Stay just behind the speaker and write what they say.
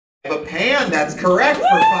A pan, that's correct for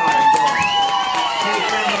 5 points. Take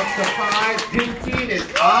them up to 5. Pink team is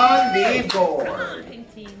on the board.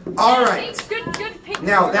 All right.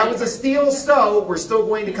 Now, that was a steal, so we're still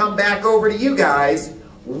going to come back over to you guys.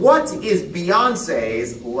 What is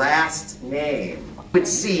Beyonce's last name? Would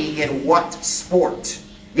see in what sport?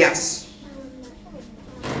 Yes.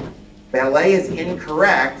 Ballet is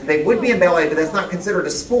incorrect. They would be in ballet, but that's not considered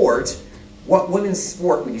a sport. What women's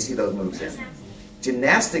sport would you see those moves in?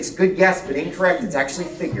 Gymnastics, good guess, but incorrect. It's actually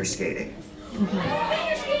figure skating.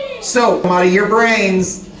 So, come out of your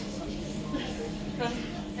brains.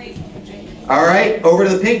 All right, over to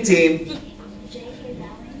the pink team.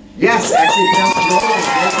 Yes, actually pronounced rolling.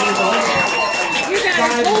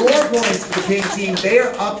 5 more points for the pink team. They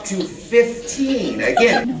are up to 15.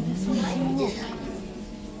 Again.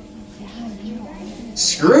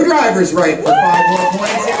 Screwdriver's right for 5 more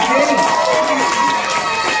points at pink.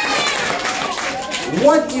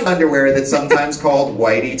 What do you underwear that's sometimes called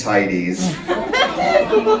whitey tighties?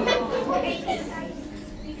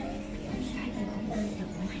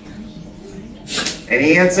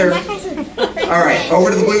 Any answer? All right, over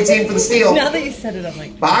to the blue team for the steal. Now that you said it, I'm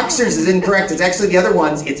like... Boxers is incorrect. It's actually the other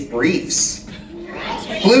ones. It's briefs.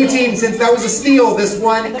 Blue team, since that was a steal, this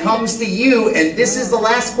one comes to you, and this is the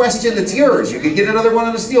last question that's yours. You could get another one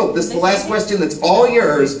on a steal. This is the last question that's all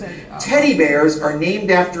yours. Teddy bears are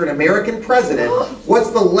named after an American president.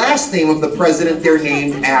 What's the last name of the president they're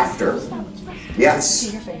named after?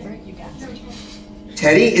 Yes.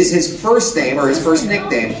 Teddy is his first name, or his first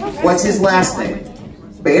nickname. What's his last name?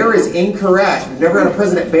 Bear is incorrect. We've never had a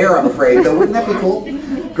President Bear, I'm afraid, though. Wouldn't that be cool?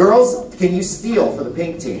 Girls, can you steal for the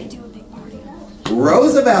pink team?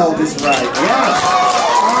 Roosevelt is right, yes.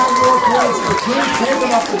 5 more points for pink, take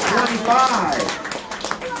them up to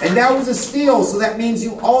 25. And that was a steal, so that means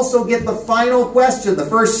you also get the final question, the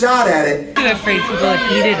first shot at it. I'm afraid people would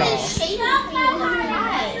eat it all.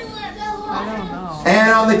 I don't know.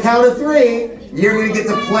 And on the count of 3, you're going to get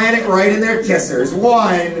to plant it right in their kissers.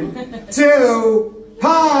 1, 2,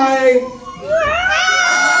 pie!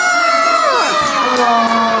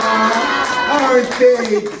 Aren't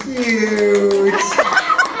they cute?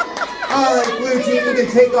 All right, blue team, you can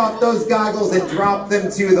take off those goggles and drop them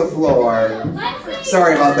to the floor.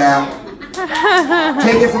 Sorry about that.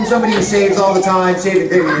 Take it from somebody who shaves all the time. Shaving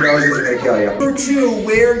thing in your nose isn't going to kill you. Number 2,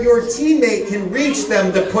 where your teammate can reach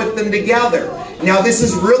them to put them together. Now, this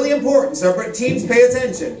is really important, so teams pay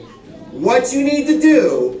attention. What you need to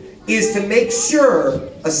do is to make sure,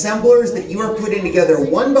 assemblers, that you are putting together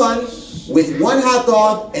 1 bun with 1 hot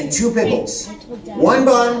dog and 2 pickles. 1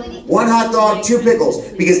 bun, 1 hot dog, 2 pickles.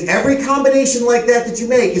 Because every combination like that you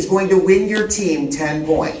make is going to win your team 10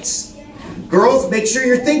 points. Girls, make sure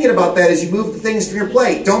you're thinking about that as you move the things from your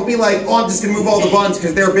plate. Don't be like, oh, I'm just going to move all the buns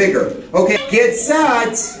because they're bigger. Okay, get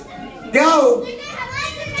set, go!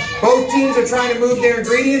 Both teams are trying to move their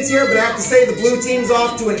ingredients here, but I have to say the blue team's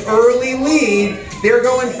off to an early lead. They're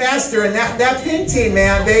going faster, and that pink team,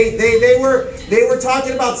 man, they were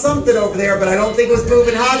talking about something over there, but I don't think it was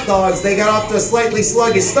moving hot dogs. They got off to a slightly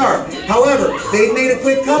sluggish start. However, they've made a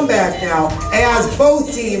quick comeback now as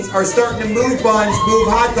both teams are starting to move buns, move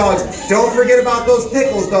hot dogs. Don't forget about those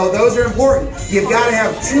pickles, though. Those are important. You've got to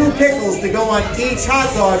have 2 pickles to go on each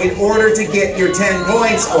hot dog in order to get your 10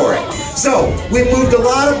 points for it. So, we moved a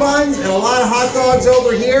lot of buns and a lot of hot dogs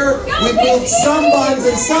over here. We moved some buns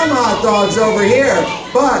and some hot dogs over here.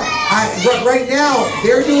 But right now,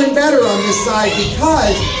 they're doing better on this side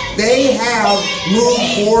because they have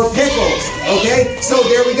moved 4 pickles. Okay? So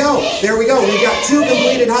there we go. There we go. We've got 2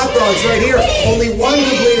 completed hot dogs right here. Only 1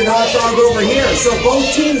 completed hot dog over here. So both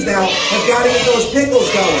teams now have got to get those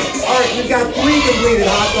pickles going. All right, we've got 3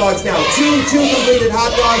 completed hot dogs now. 2 completed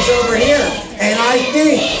hot dogs over here. And I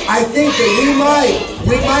think that we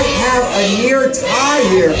might have a near tie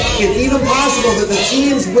here. It's even possible that the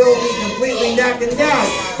teams will be completely neck and neck.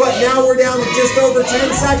 But now we're down to just over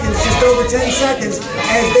 10 seconds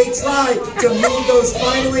as they try to move those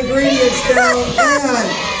final ingredients down. And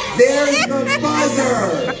there's the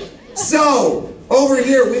buzzer. So, over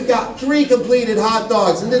here we've got 3 completed hot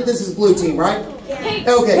dogs. And this is blue team, right? Pink.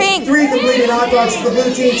 Okay, Pink. 3 completed hot dogs for the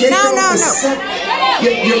blue team. Take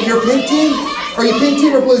your pink team? Are you pink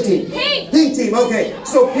team or blue team? Pink. Pink team, okay.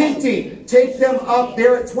 So pink team, take them up.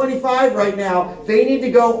 They're at 25 right now. They need to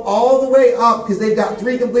go all the way up because they've got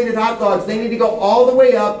 3 completed hot dogs. They need to go all the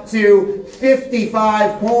way up to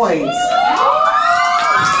 55 points.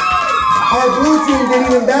 Our blue team did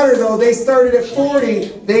even better though. They started at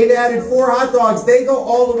 40. They've added 4 hot dogs. They go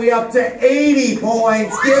all the way up to 80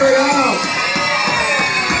 points. Give it up.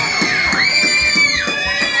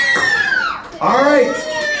 All right.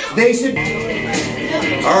 They should...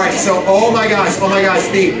 All right, so oh my gosh,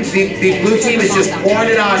 the blue team is just pouring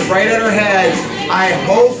it on right on her head. I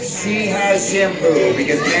hope she has shampoo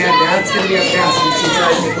because man, that's gonna be a mess when she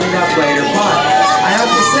tries to clean up later. But I have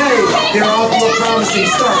to say, they're off to a promising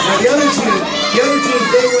start. Now the other team,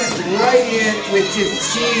 they went right in with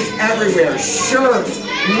just cheese everywhere. Shirt,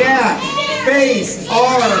 neck, face,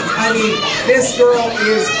 arms. I mean, this girl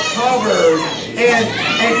is covered. And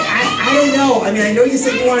I don't know. I mean, I know you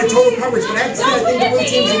said you wanted total coverage, but I have to say I think the blue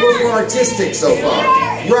team's a little more artistic so far.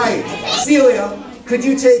 Right. Celia, could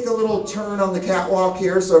you take a little turn on the catwalk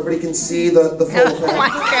here so everybody can see the full thing? Oh my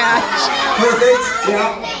gosh. Perfect.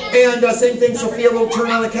 Yeah. And same thing, Sophia, a little turn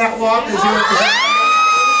on the catwalk.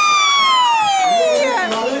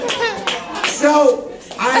 So,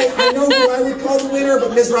 I know who I would call the winner,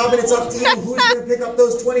 but Ms. Robin, it's up to you. Who's going to pick up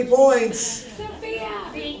those 20 points? Sophia.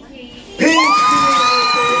 Pink team.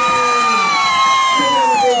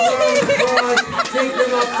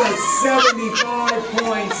 Taking up to 75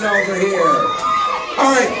 points over here.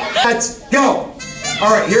 All right, let's go. All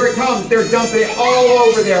right, here it comes. They're dumping it all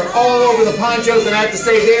over there, all over the ponchos, and I have to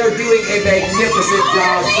say they are doing a magnificent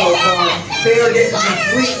job so far. They are getting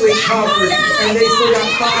completely covered, and they still got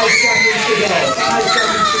 5 seconds to go. 5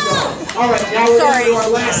 seconds to go. All right, now we're going to do our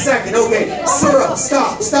last second. Okay, syrup,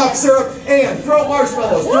 stop syrup, and throw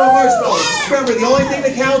marshmallows, Remember, the only thing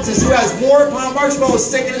that counts is who has more marshmallows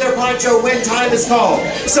sticking to their poncho when time is called.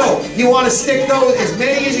 So, you want to stick those as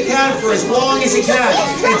many as you can for as long as you can.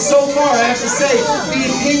 And so far, I have to say, the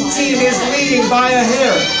pink team is leading by a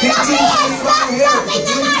hair. Pink team is leading by a hair. The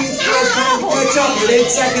blue team still has time to catch up with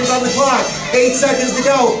 8 seconds on the clock. 8 seconds to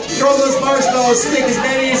go. Throw those marshmallows, stick as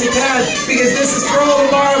many as you can, because this is throw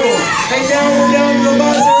the marbles. And now we're down to the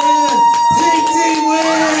buzzer in. Pink team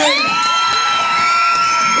wins!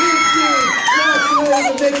 Pink team walks away with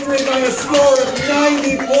the victory by a score of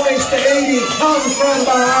 90 points to 80. Comes from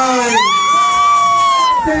behind.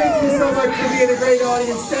 Thank you so much for being a great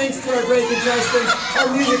audience. Thanks to our great contestants.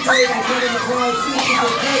 Our music players are coming applause. Susie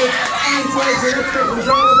for credit. I'm George. Let's get presented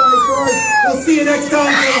by George. We'll see you next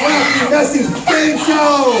time for the Wacky Messy Game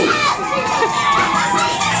Show.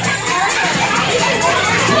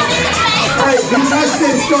 All right,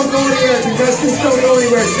 contestants, don't go anywhere. Contestants, don't go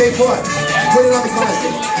anywhere. Stay put. Put it on the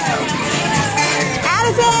plastic.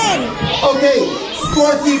 Addison! Okay,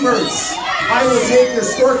 scorekeepers. I will take your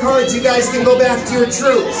scorecards. You guys can go back to your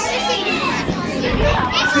troops. You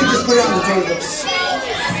can just put it on the table.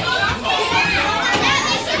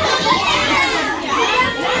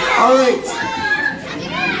 All right.